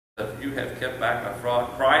you have kept back by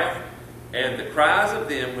fraud, crieth, and the cries of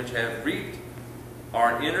them which have reaped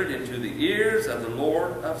are entered into the ears of the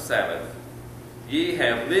Lord of Sabaoth. Ye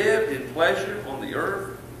have lived in pleasure on the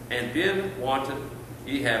earth, and been wanton.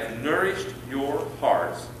 Ye have nourished your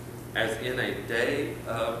hearts as in a day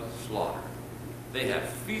of slaughter. They have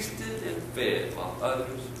feasted and fed while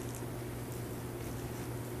others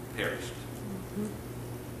perished.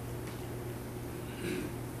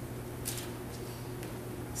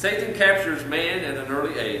 Satan captures man at an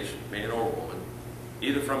early age, man or woman,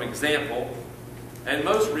 either from example, and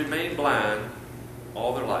most remain blind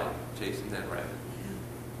all their life, chasing that rabbit.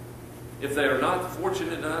 If they are not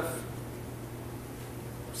fortunate enough,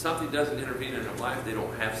 something doesn't intervene in their life, they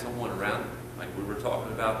don't have someone around them. Like we were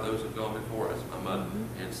talking about those who've gone before us, my mother,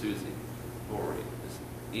 and Susie, Lori,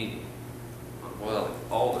 Amy, well,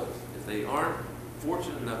 all those. If they aren't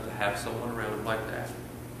fortunate enough to have someone around them like that,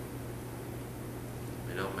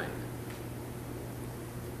 they don't make it.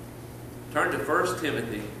 Turn to 1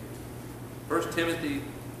 Timothy. 1 Timothy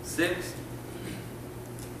 6.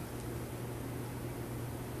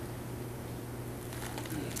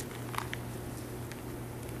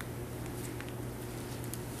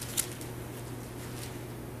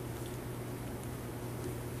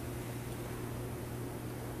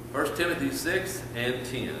 First Timothy 6 and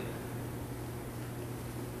 10.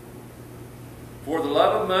 For the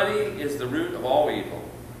love of money is the root of all evil,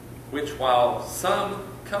 which while some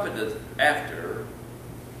coveteth after,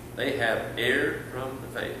 they have erred from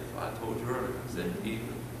the faith. I told you earlier, I said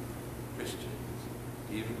even Christians,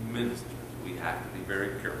 even ministers, we have to be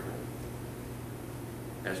very careful.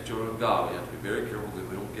 As children of God, we have to be very careful that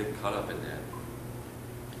we don't get caught up in that.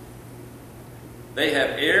 They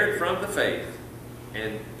have erred from the faith,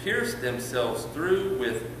 and pierced themselves through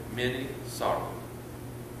with many sorrows.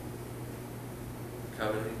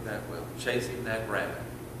 Coveting that well, chasing that rabbit.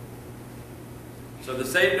 So the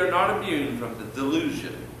saved are not immune from the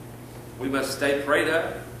delusion. We must stay prayed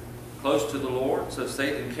up, close to the Lord, so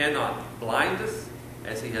Satan cannot blind us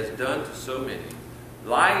as he has done to so many,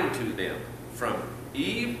 lying to them from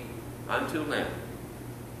Eve until now,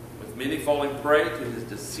 with many falling prey to his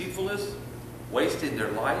deceitfulness, wasting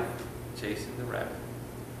their life chasing the rabbit.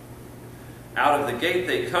 Out of the gate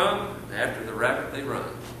they come, and after the rabbit they run.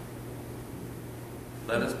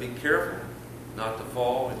 Let us be careful not to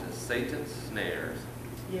fall into Satan's snares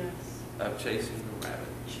of chasing the rabbit.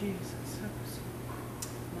 Jesus,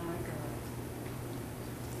 my God.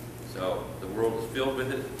 So the world is filled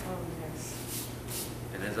with it. Oh, yes.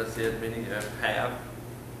 And as I said, many have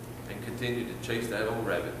and continue to chase that old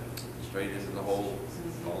rabbit straight into the hole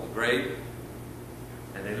called the grave.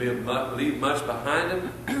 And they leave much behind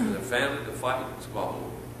them for their family to fight and squabble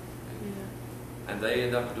over. Yeah. And they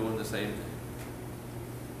end up doing the same thing.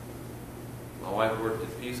 My wife worked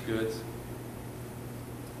at Peace Goods.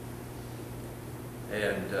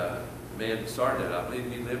 And the man who started it, I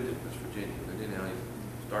believe he lived in West Virginia. But anyhow,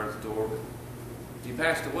 he started a store. But he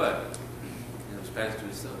passed away. And it was passed to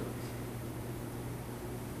his sons.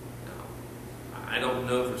 Now, I don't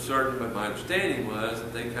know for certain, but my understanding was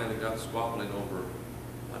that they kind of got squabbling over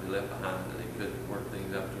what he left behind, and they couldn't work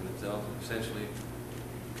things up to themselves. And essentially,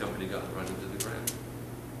 the company got run into the ground.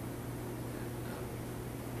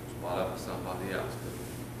 And, bought up with somebody else.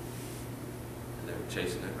 And they were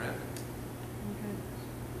chasing that rabbit. Okay.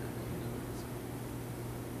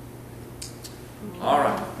 All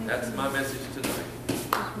right. That's my message tonight.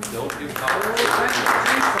 Don't get caught.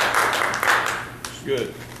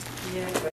 Good. Yeah.